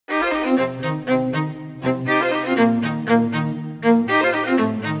I'm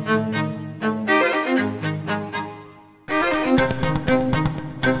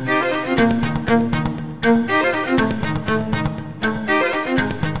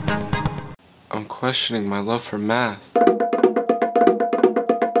questioning my love for math.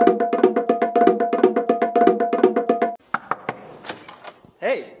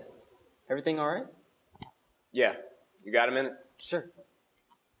 Hey, everything all right? Yeah, you got a minute? Sure.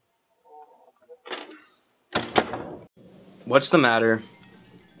 What's the matter?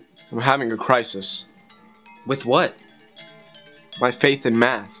 I'm having a crisis. With what? My faith in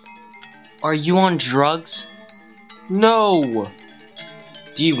math. Are you on drugs? No!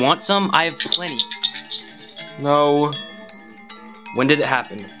 Do you want some? I have plenty. No. When did it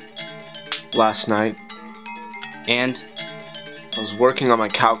happen? Last night. And? I was working on my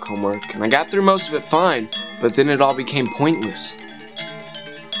calc homework, and I got through most of it fine, but then it all became pointless.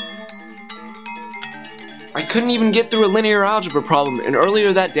 I couldn't even get through a linear algebra problem, and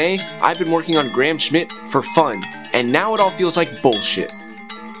earlier that day, I'd been working on Graham-Schmidt for fun, and now it all feels like bullshit.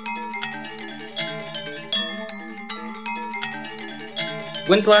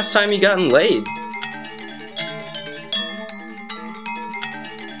 When's the last time you gotten laid?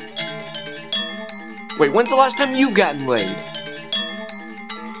 Wait, when's the last time you've gotten laid?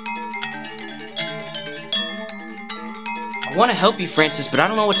 I want to help you, Francis, but I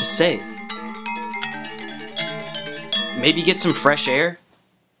don't know what to say. Maybe get some fresh air?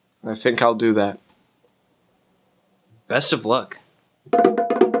 I think I'll do that. Best of luck.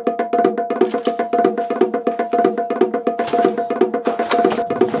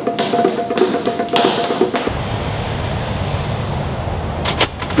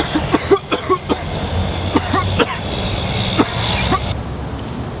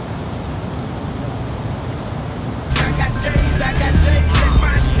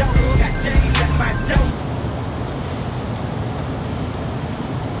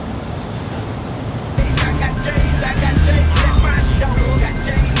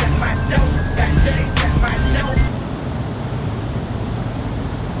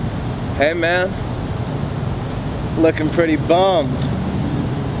 Hey man, looking pretty bummed.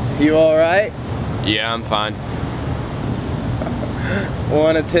 You alright? Yeah, I'm fine.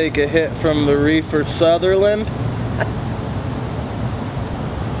 Want to take a hit from the reefer Sutherland?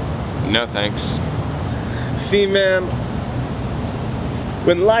 No thanks. See man,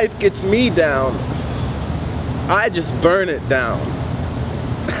 when life gets me down, I just burn it down.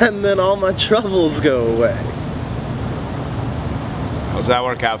 And then all my troubles go away. How's that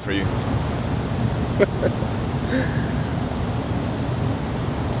work out for you?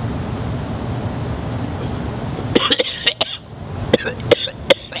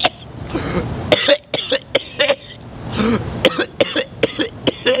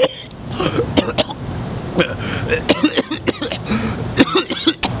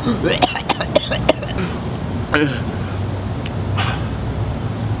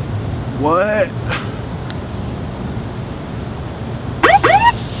 What?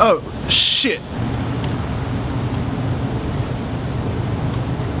 Oh, shit.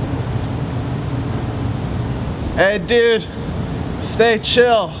 Hey, dude. Stay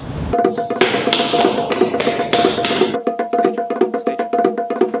chill.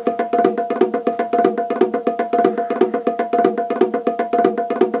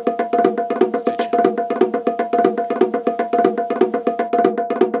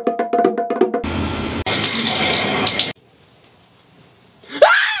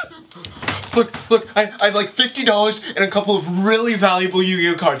 Look, I have like $50 and a couple of really valuable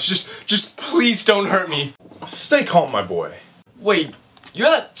Yu-Gi-Oh cards. Just please don't hurt me. Stay calm, my boy. Wait, you're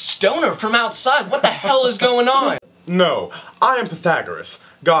that stoner from outside. What the hell is going on? No, I am Pythagoras,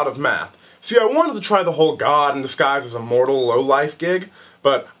 god of math. See, I wanted to try the whole god in disguise as a mortal low-life gig,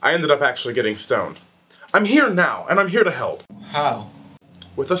 but I ended up actually getting stoned. I'm here now, and I'm here to help. How?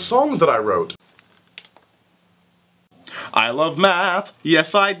 With a song that I wrote. I love math,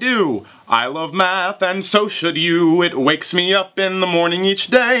 yes I do. I love math, and so should you. It wakes me up in the morning each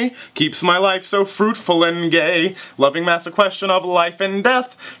day, keeps my life so fruitful and gay. Loving math's a question of life and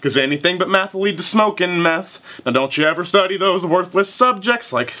death, 'cause anything but math will lead to smoke and meth. Now don't you ever study those worthless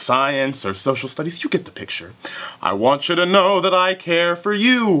subjects like science or social studies, you get the picture. I want you to know that I care for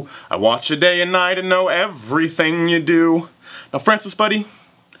you. I watch you day and night and know everything you do. Now Francis, buddy,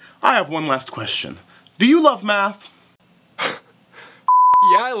 I have one last question. Do you love math?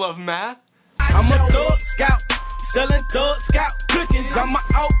 Yeah, I love math. I'm a thug scout, selling thug scout cookies. I'm a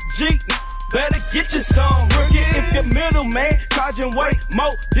OG, better get you some. If your middleman charging way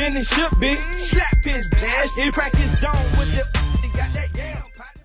more than it should be, slap his ass, he crack his dome with the got that yeah.